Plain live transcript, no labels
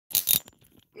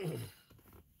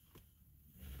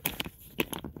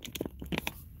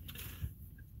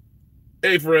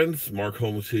Hey friends, Mark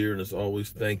Holmes here, and as always,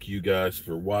 thank you guys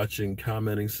for watching,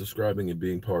 commenting, subscribing, and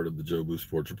being part of the Jobu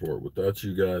Sports Report. Without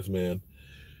you guys, man,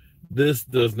 this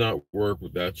does not work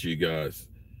without you guys.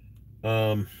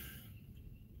 Had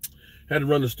to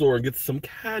run the store and get some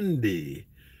candy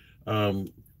for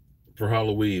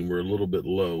Halloween. We're a little bit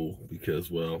low because,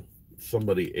 well,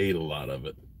 somebody ate a lot of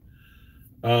it.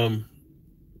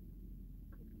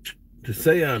 To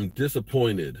say I'm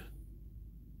disappointed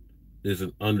is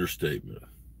an understatement.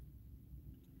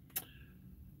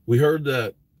 We heard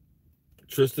that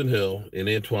Trysten Hill and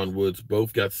Antoine Woods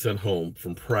both got sent home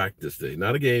from practice day.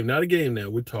 Not a game now.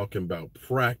 We're talking about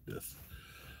practice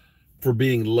for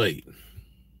being late.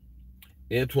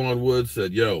 Antoine Woods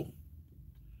said,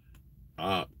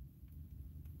 won't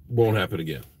happen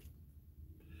again.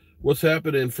 What's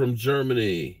happening from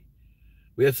Germany?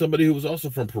 We had somebody who was also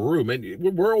from Peru. Man,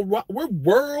 we're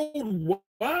worldwide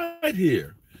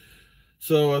here.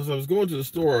 So as I was going to the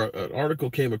store, an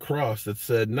article came across that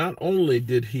said not only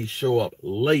did he show up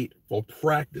late for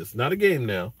practice, not a game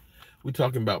now, we're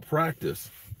talking about practice,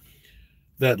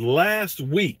 that last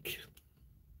week,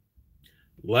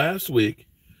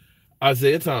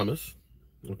 Isaiah Thomas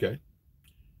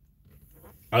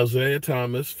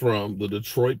from the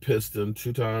Detroit Pistons,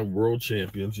 two-time world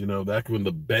champions, back when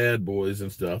the bad boys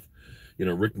and stuff,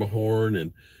 Rick Mahorn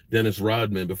and Dennis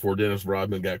Rodman, before Dennis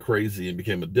Rodman got crazy and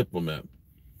became a diplomat,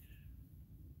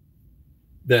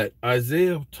 that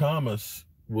Isaiah Thomas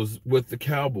was with the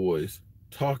Cowboys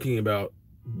talking about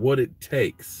what it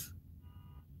takes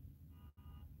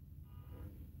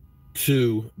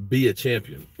to be a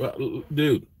champion. Well,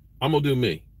 dude, I'm going to do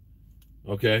me,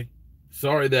 okay?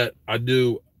 Sorry that I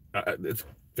do. It's a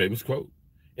famous quote,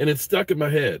 and it's stuck in my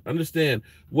head. Understand,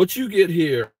 what you get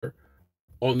here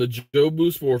on the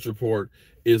Jobu Sports Report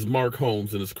is Mark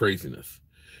Holmes and his craziness.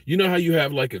 You know how you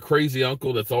have like a crazy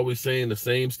uncle that's always saying the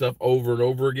same stuff over and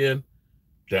over again?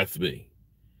 That's me.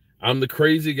 I'm the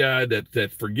crazy guy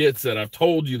that forgets that I've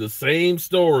told you the same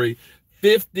story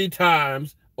 50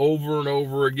 times over and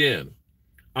over again.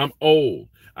 I'm old.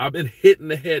 I've been hit in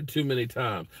the head too many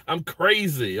times. I'm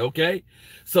crazy, okay?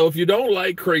 So if you don't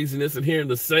like craziness and hearing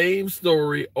the same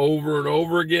story over and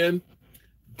over again,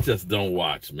 just don't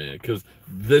watch, man, because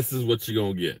this is what you're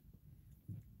going to get.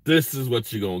 This is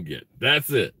what you're going to get. That's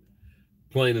it.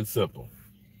 Plain and simple.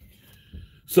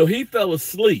 So he fell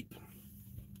asleep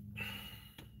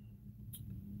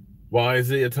while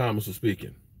Isaiah Thomas was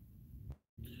speaking,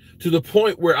 to the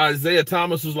point where Isaiah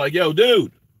Thomas was like, yo,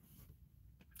 dude,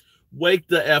 wake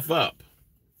the F up.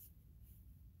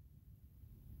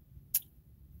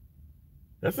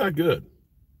 That's not good.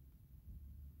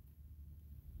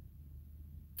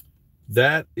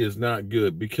 That is not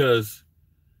good, because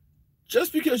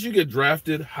just because you get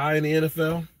drafted high in the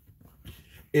NFL,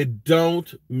 it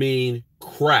don't mean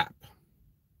crap.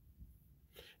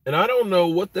 And I don't know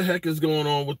what the heck is going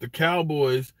on with the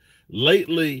Cowboys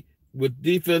lately with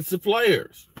defensive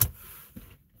players.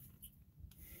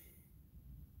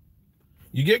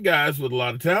 You get guys with a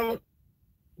lot of talent,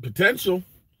 potential,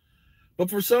 but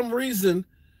for some reason,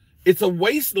 it's a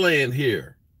wasteland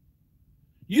here.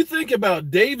 You think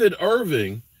about David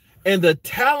Irving and the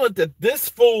talent that this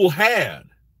fool had.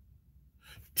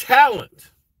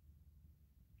 Talent.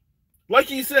 Like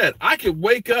he said, I could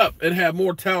wake up and have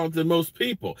more talent than most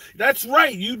people. That's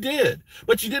right, you did.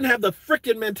 But you didn't have the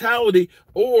freaking mentality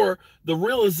or the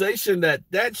realization that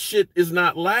that shit is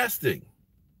not lasting.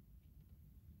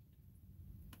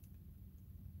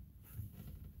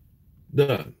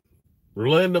 Done.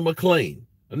 Rolando McClain,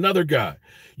 another guy.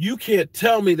 You can't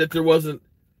tell me that there wasn't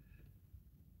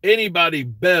anybody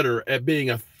better at being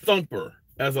a thumper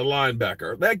as a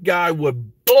linebacker. That guy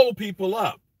would blow people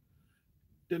up.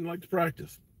 Didn't like to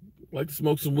practice. Like to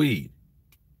smoke some weed.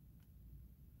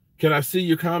 Can I see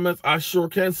your comments? I sure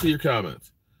can see your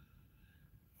comments.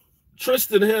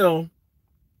 Trysten Hill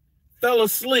fell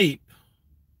asleep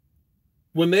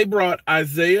when they brought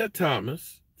Isaiah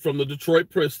Thomas from the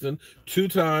Detroit Pistons,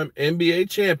 two-time NBA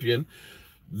champion,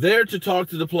 there to talk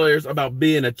to the players about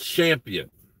being a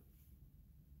champion.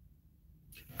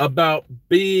 About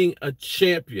being a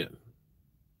champion.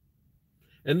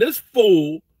 And this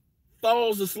fool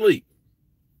falls asleep.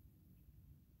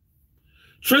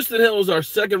 Trysten Hill is our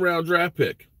second-round draft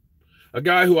pick. A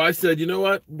guy who I said, you know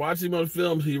what? Watching him on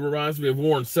film, he reminds me of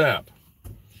Warren Sapp.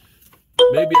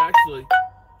 Maybe actually,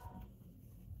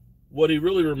 what he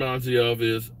really reminds me of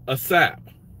is a sap,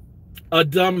 a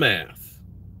dumbass.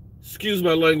 Excuse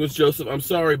my language, Joseph. I'm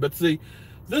sorry, but see,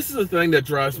 this is the thing that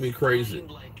drives me crazy.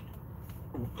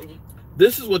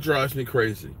 This is what drives me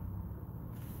crazy,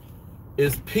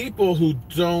 is people who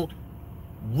don't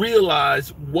realize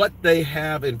what they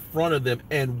have in front of them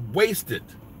and waste it.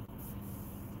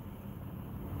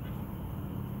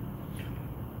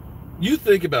 You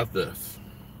think about this.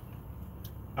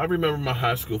 I remember my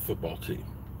high school football team.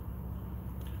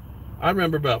 I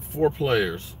remember about 4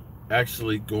 players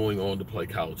actually going on to play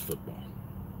college football.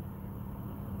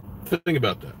 Think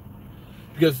about that.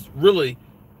 Because really,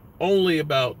 only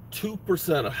about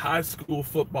 2% of high school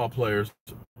football players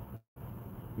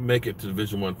make it to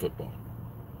Division I football.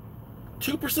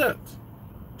 2%.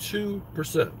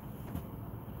 2%.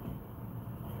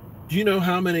 Do you know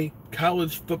how many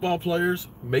college football players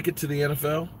make it to the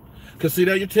NFL? Because see,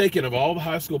 now you're taking of all the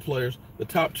high school players, the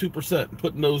top 2%, and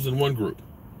putting those in one group.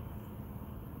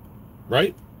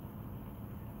 Right?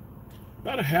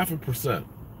 About 0.5%.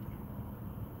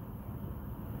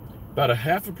 About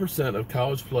 0.5% of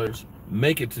college players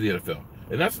make it to the NFL.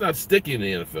 And that's not sticking in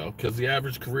the NFL, because the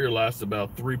average career lasts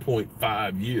about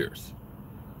 3.5 years.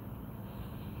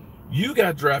 You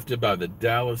got drafted by the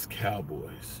Dallas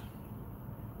Cowboys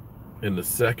in the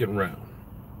 2nd round.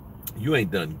 You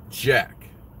ain't done jack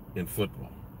in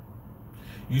football.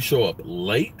 You show up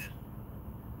late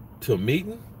to a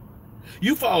meeting.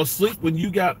 You fall asleep when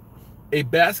you got a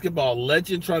basketball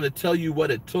legend trying to tell you what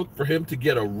it took for him to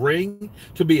get a ring,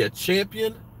 to be a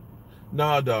champion.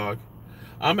 Nah, dog.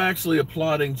 I'm actually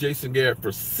applauding Jason Garrett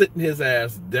for sitting his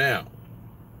ass down.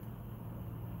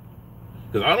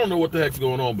 Because I don't know what the heck's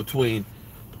going on between,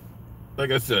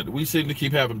 like I said, we seem to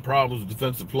keep having problems with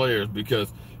defensive players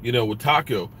because, you know, with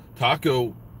Taco,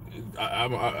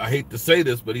 I hate to say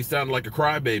this, but he sounded like a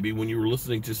crybaby when you were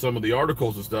listening to some of the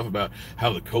articles and stuff about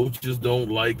how the coaches don't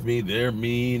like me, they're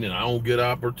mean, and I don't get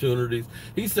opportunities.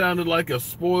 He sounded like a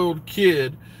spoiled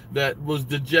kid that was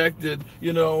dejected.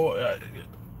 You know,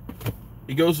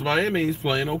 he goes to Miami, he's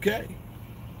playing okay.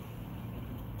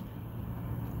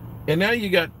 And now you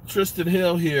got Trysten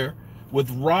Hill here with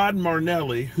Rod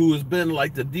Marnelli, who has been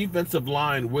like the defensive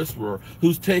line whisperer,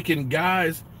 who's taken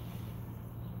guys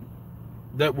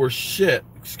that were shit.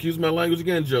 Excuse my language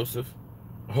again, Joseph.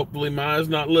 Hopefully Maya's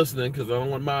not listening, because I don't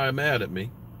want Maya mad at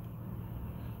me.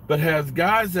 But has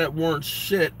guys that weren't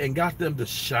shit and got them to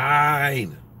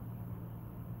shine.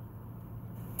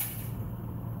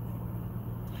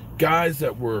 Guys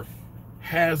that were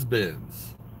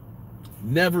has-beens,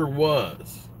 never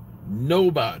was,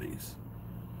 nobodies.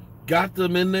 Got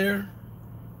them in there,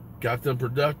 got them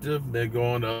productive, they're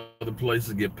going to other places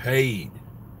to get paid.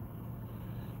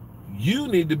 You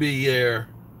need to be there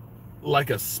like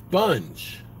a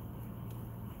sponge,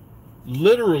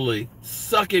 literally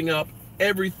sucking up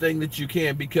everything that you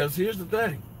can, because here's the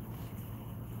thing.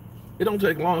 It don't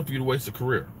take long for you to waste a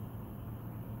career.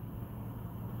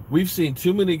 We've seen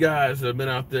too many guys that have been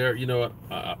out there. You know what?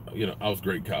 I was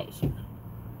great in college.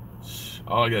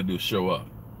 All I got to do is show up.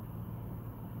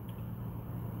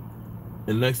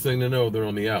 And next thing they know, they're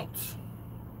on the outs.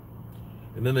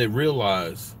 And then they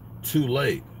realize too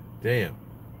late, damn,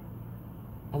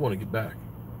 I want to get back.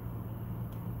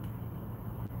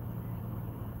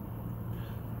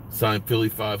 Sign Philly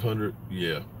 500,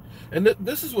 yeah. And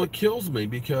this is what kills me,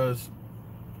 because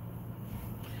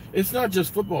it's not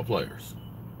just football players.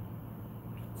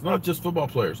 It's not just football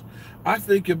players. I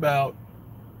think about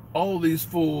all these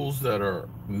fools that are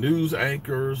news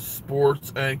anchors,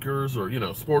 sports anchors, or, you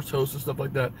know, sports hosts and stuff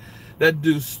like that, that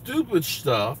do stupid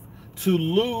stuff to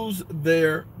lose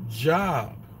their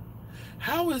job.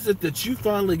 How is it that you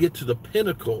finally get to the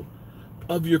pinnacle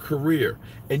of your career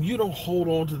and you don't hold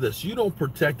on to this? You don't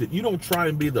protect it. You don't try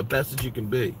and be the best that you can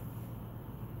be.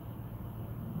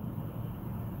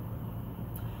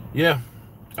 Yeah,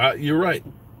 you're right.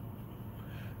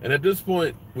 And at this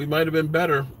point, we might have been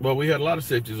better. Well, we had a lot of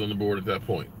safeties on the board at that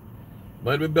point.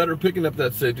 Might have been better picking up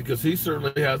that safety, because he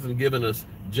certainly hasn't given us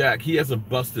jack. He hasn't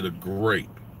busted a grape.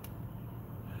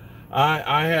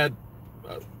 I had,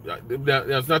 now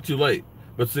it's not too late,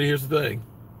 but see, here's the thing.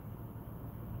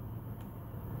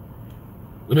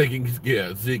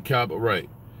 Zeke Cobb, right.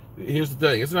 Here's the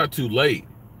thing. It's not too late,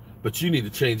 but you need to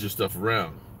change your stuff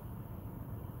around.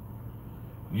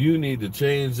 You need to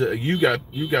change. You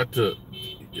got to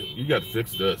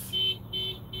fix this.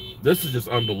 This is just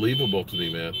unbelievable to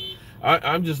me, man.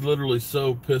 I'm just literally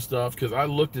so pissed off, because I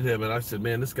looked at him and I said,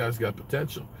 man, this guy's got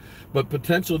potential. But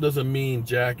potential doesn't mean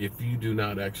jack if you do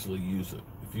not actually use it.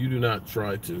 If you do not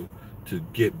try to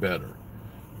get better.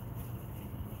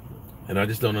 And I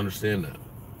just don't understand that.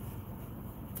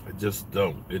 I just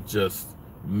don't. It just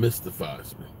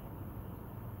mystifies me.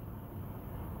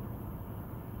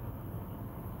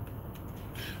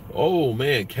 Oh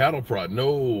man, cattle prod.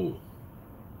 No.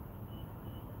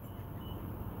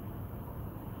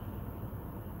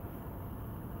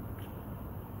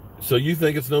 So you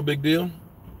think it's no big deal?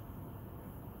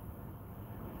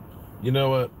 You know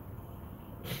what?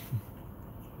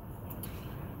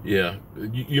 Yeah,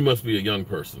 you must be a young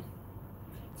person.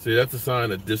 See, that's a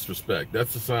sign of disrespect.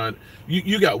 That's a sign.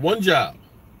 You got one job.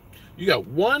 You got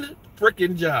one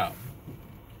freaking job.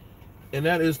 And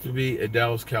that is to be a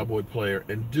Dallas Cowboy player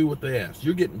and do what they ask.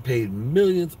 You're getting paid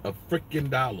millions of freaking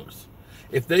dollars.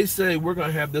 If they say we're going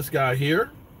to have this guy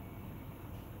here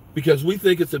because we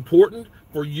think it's important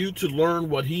for you to learn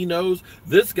what he knows,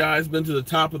 this guy's been to the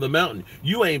top of the mountain.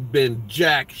 You ain't been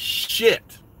jack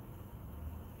shit.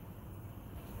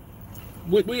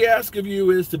 What we ask of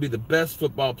you is to be the best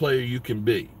football player you can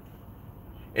be.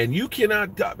 And you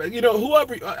cannot,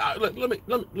 whoever, I'm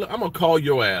going to call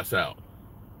your ass out.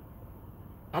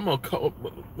 Let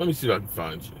me see if I can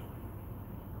find you.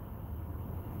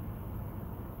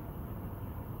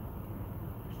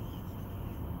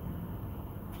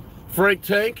 Frank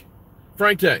Tank,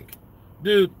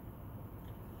 dude.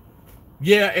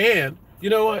 Yeah, and you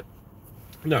know what?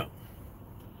 No.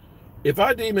 If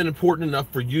I deem it important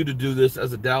enough for you to do this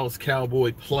as a Dallas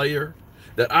Cowboy player,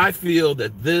 that I feel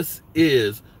that this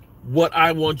is what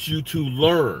I want you to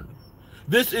learn.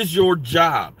 This is your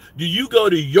job. Do you go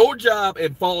to your job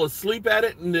and fall asleep at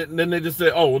it, and then they just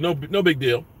say, "Oh, well, no big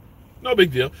deal, no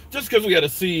big deal." Just because we had a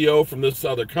CEO from this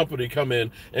other company come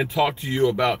in and talk to you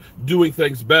about doing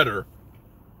things better,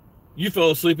 you fell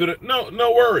asleep at it. No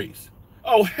worries.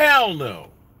 Oh, hell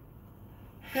no,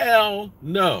 hell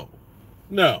no,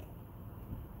 no.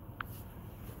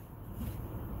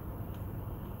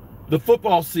 The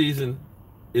football season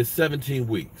is 17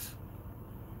 weeks.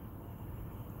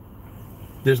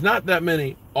 There's not that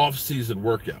many off-season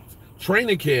workouts.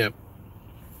 Training camp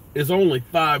is only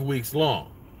 5 weeks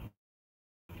long.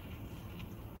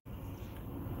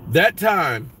 That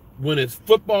time, when it's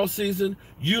football season,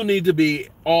 you need to be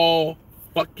all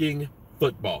fucking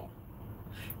football.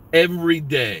 Every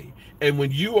day. And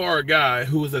when you are a guy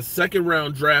who is a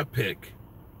second-round draft pick,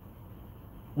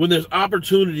 when there's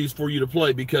opportunities for you to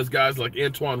play because guys like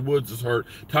Antoine Woods is hurt,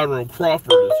 Tyrone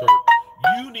Crawford is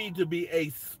hurt, you need to be a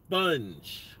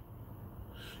sponge.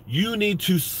 You need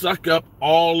to suck up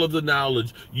all of the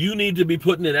knowledge. You need to be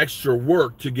putting in extra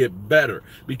work to get better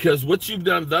because what you've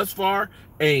done thus far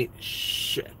ain't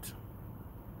shit.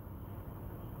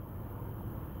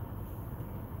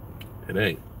 It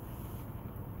ain't.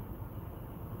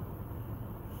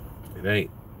 It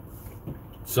ain't.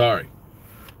 Sorry.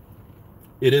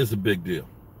 It is a big deal.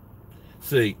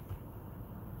 See,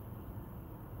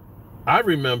 I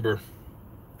remember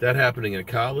that happening in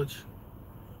college.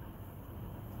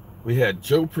 We had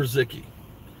Joe Przicki.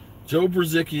 Joe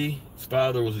Przicki, his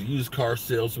father was a used car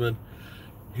salesman.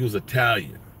 He was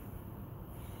Italian.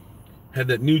 Had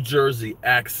that New Jersey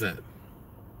accent.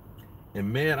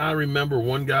 And man, I remember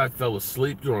one guy fell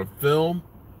asleep during film.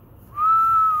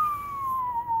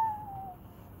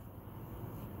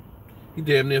 He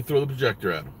damn near threw the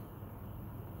projector at him.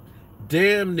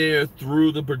 Damn near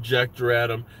threw the projector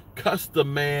at him. Cussed the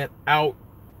man out.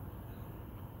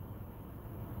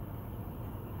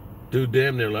 Dude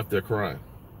damn near left there crying.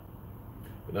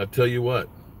 And I tell you what,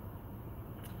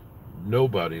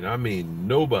 nobody, and I mean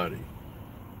nobody,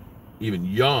 even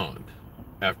yawned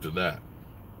after that.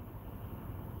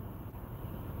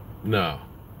 No,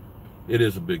 it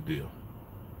is a big deal.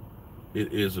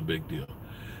 It is a big deal.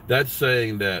 That's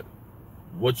saying that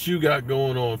what you got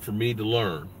going on for me to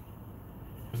learn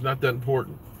is not that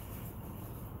important.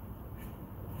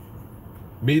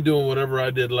 Me doing whatever I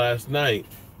did last night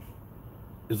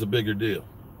is a bigger deal.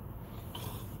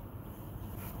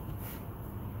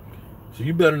 So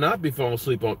you better not be falling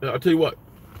asleep on. I'll tell you what.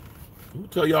 I'll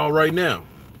tell y'all right now.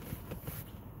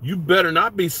 You better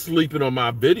not be sleeping on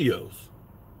my videos.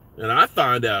 And I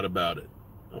find out about it.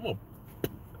 I'm gonna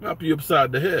pop you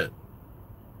upside the head.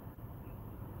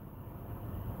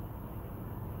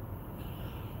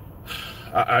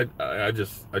 I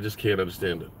just can't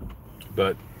understand it.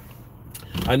 But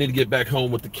I need to get back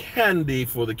home with the candy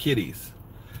for the kiddies.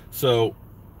 So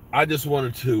I just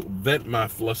wanted to vent my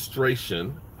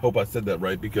frustration. Hope I said that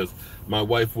right, because my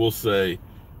wife will say,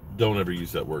 don't ever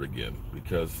use that word again,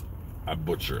 because I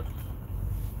butcher it.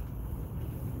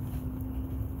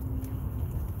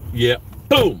 Yeah,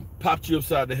 boom, popped you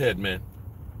upside the head, man.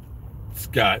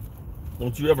 Scott,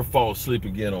 don't you ever fall asleep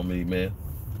again on me, man.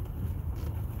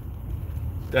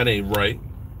 That ain't right.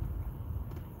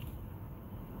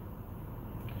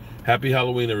 Happy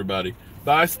Halloween, everybody.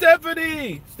 Bye,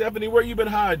 Stephanie. Stephanie, where you been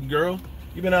hiding, girl?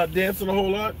 You been out dancing a whole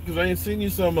lot? Because I ain't seen you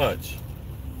so much.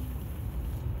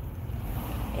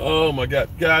 Oh, my God.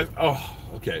 Guys, oh,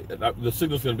 okay. The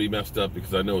signal's going to be messed up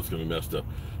because I know it's going to be messed up.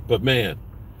 But, man,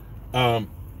 Um,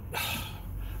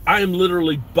 I am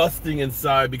literally busting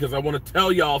inside because I want to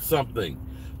tell y'all something,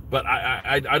 but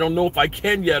I don't know if I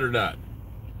can yet or not.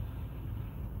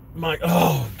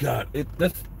 Oh God,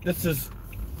 this is,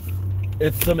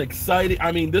 it's some exciting.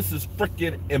 I mean, this is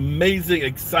freaking amazing,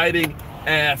 exciting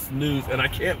ass news, and I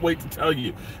can't wait to tell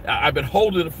you. I've been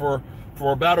holding it for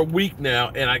about a week now,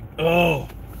 and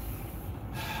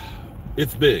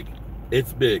it's big.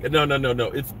 It's big. No.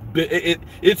 It's big.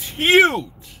 It's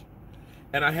huge.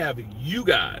 And I have you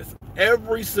guys,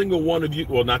 every single one of you.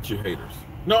 Well, not you haters.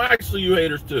 No, actually, you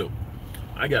haters too.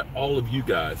 I got all of you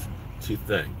guys to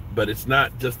thank. But it's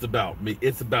not just about me.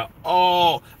 It's about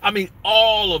all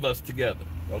of us together.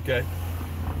 Okay?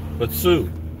 But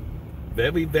soon,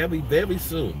 very, very, very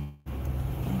soon,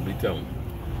 I'm gonna be telling you.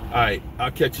 All right,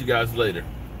 I'll catch you guys later.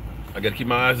 I gotta keep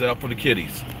my eyes out for the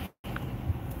kiddies.